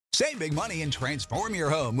Save big money and transform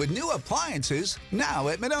your home with new appliances now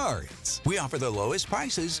at Menards. We offer the lowest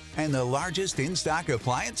prices and the largest in-stock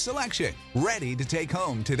appliance selection. Ready to take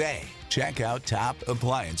home today. Check out top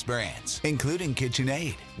appliance brands, including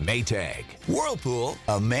KitchenAid, Maytag, Whirlpool,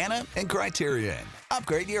 Amana, and Criterion.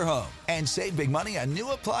 Upgrade your home and save big money on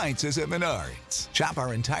new appliances at Menards. Shop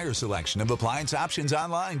our entire selection of appliance options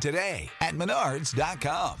online today at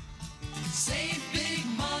Menards.com. Save big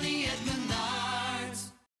money at Menards.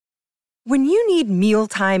 When you need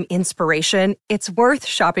mealtime inspiration, it's worth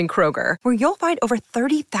shopping Kroger, where you'll find over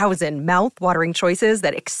 30,000 mouth-watering choices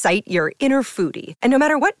that excite your inner foodie. And no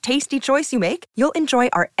matter what tasty choice you make, you'll enjoy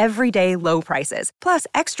our everyday low prices, plus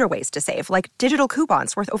extra ways to save, like digital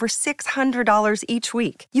coupons worth over $600 each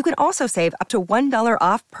week. You can also save up to $1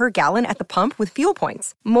 off per gallon at the pump with fuel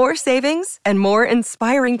points. More savings and more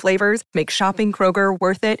inspiring flavors make shopping Kroger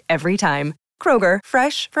worth it every time. Kroger,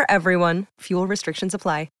 fresh for everyone. Fuel restrictions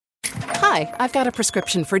apply. Hi, I've got a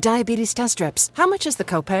prescription for diabetes test strips. How much is the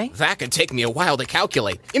copay? That could take me a while to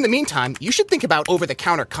calculate. In the meantime, you should think about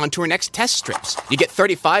over-the-counter Contour Next test strips. You get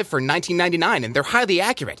 35 for $19.99, and they're highly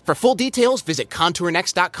accurate. For full details, visit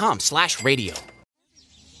contournext.com/radio.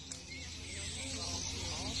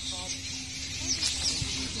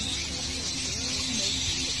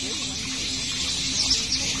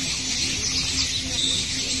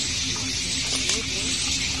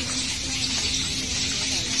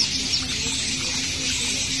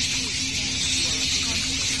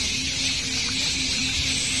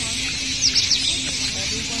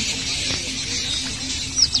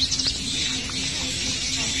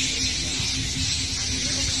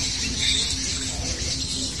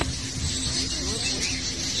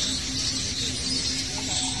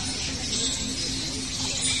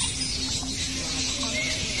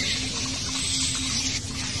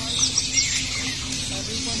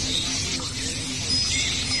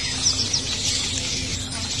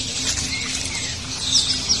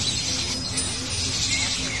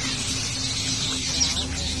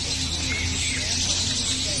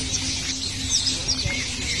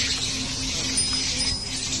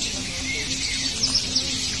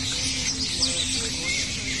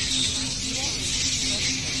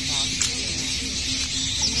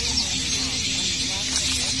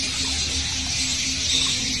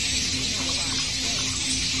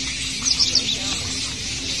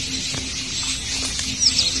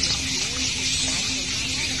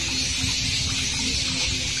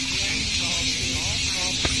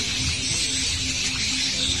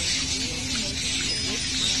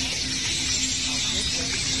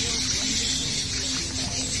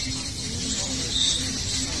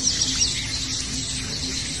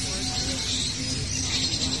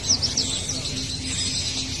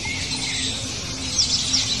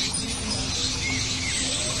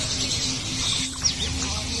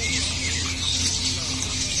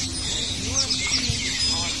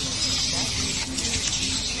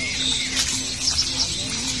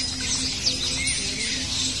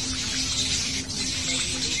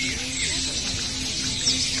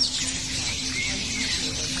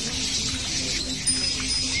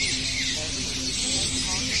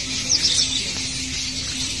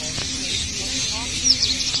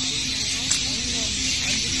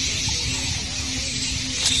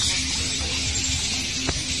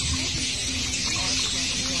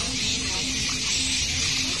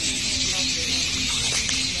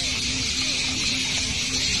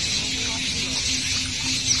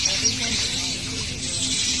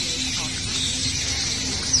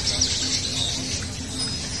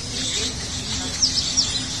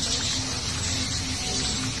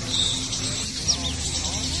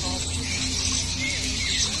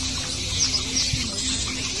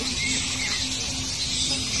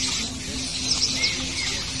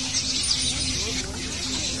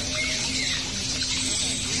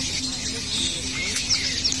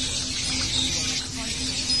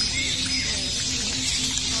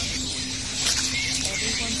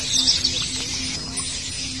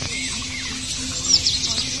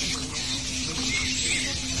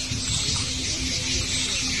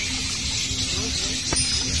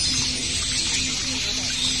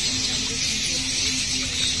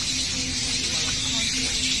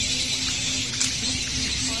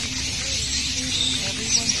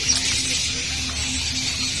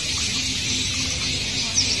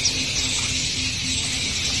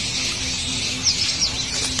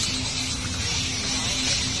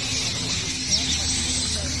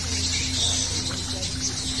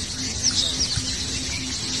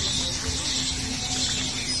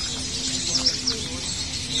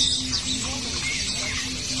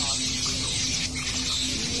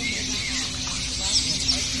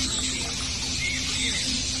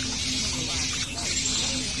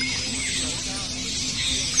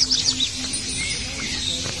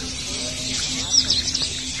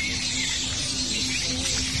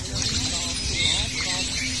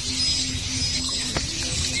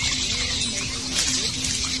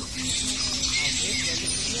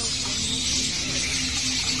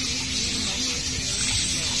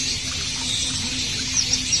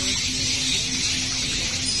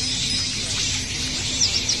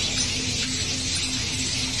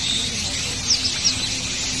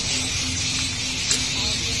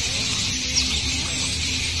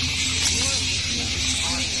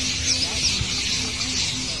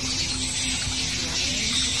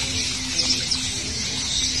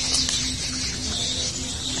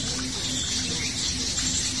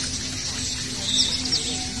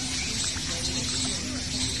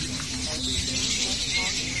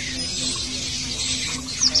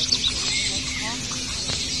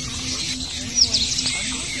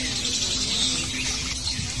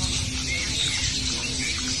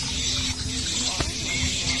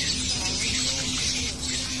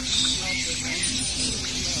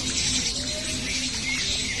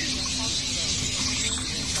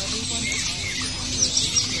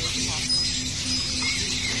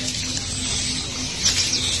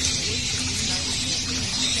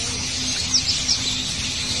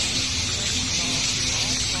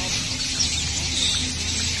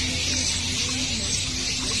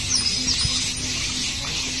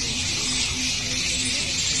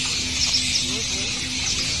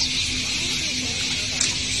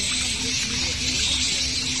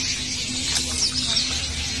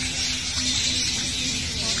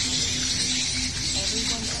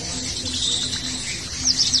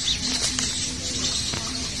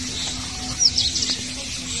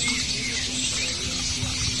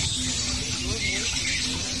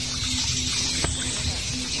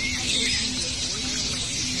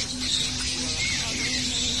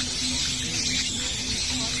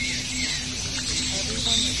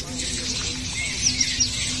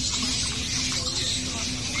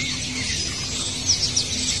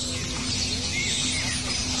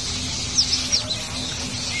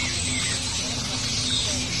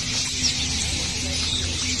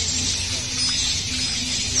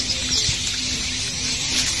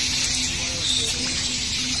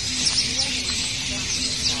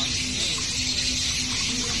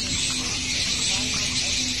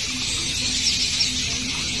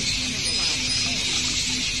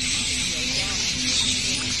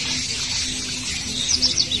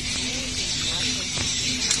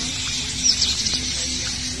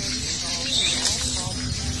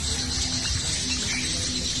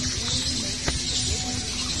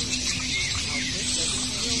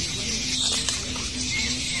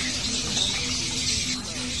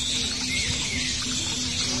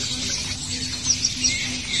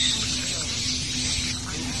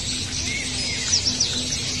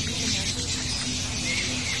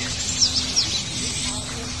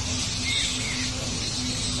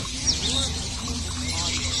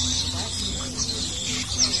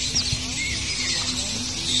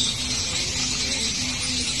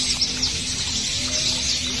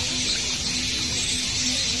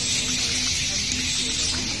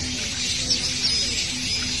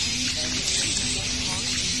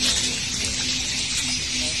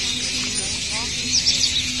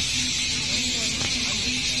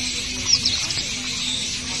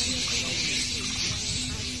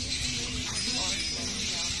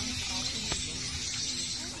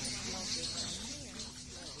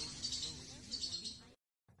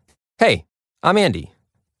 Hey, I'm Andy.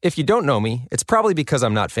 If you don't know me, it's probably because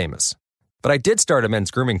I'm not famous. But I did start a men's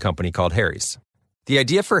grooming company called Harry's. The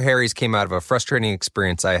idea for Harry's came out of a frustrating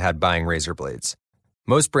experience I had buying razor blades.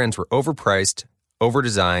 Most brands were overpriced,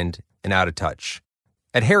 overdesigned, and out of touch.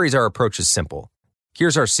 At Harry's, our approach is simple.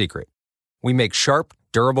 Here's our secret. We make sharp,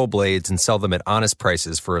 durable blades and sell them at honest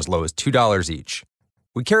prices for as low as $2 each.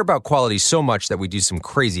 We care about quality so much that we do some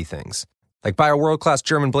crazy things, like buy a world-class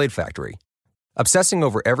German blade factory. Obsessing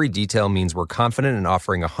over every detail means we're confident in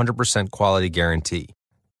offering a 100% quality guarantee.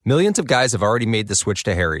 Millions of guys have already made the switch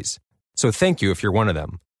to Harry's, so thank you if you're one of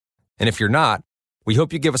them. And if you're not, we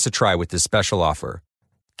hope you give us a try with this special offer.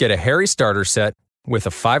 Get a Harry's starter set with a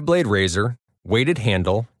 5-blade razor, weighted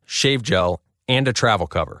handle, shave gel, and a travel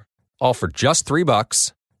cover, all for just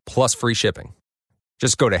 $3 plus free shipping.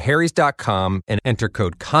 Just go to harrys.com and enter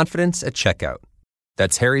code CONFIDENCE at checkout.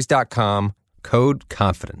 That's harrys.com, code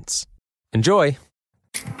CONFIDENCE. Enjoy.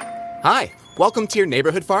 Hi, welcome to your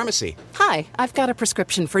neighborhood pharmacy. Hi, I've got a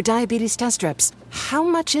prescription for diabetes test strips. How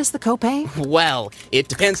much is the copay? Well, it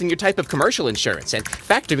depends on your type of commercial insurance and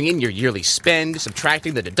factoring in your yearly spend,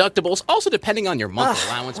 subtracting the deductibles, also depending on your monthly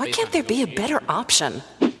allowance. Why can't there be a better option?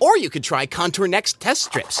 Or you could try Contour Next test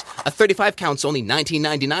strips. A 35 count's only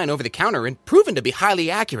 $19.99 over the counter and proven to be highly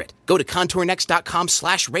accurate. Go to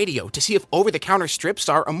contournext.com/radio to see if over-the-counter strips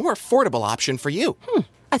are a more affordable option for you.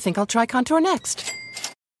 I think I'll try Contour Next.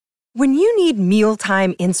 When you need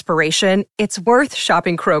mealtime inspiration, it's worth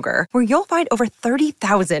shopping Kroger, where you'll find over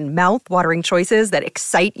 30,000 mouth-watering choices that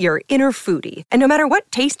excite your inner foodie. And no matter what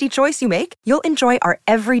tasty choice you make, you'll enjoy our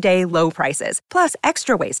everyday low prices, plus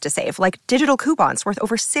extra ways to save, like digital coupons worth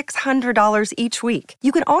over $600 each week.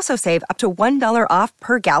 You can also save up to $1 off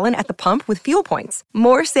per gallon at the pump with fuel points.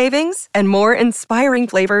 More savings and more inspiring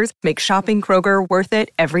flavors make shopping Kroger worth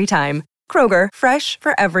it every time. Kroger, fresh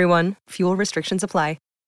for everyone. Fuel restrictions apply.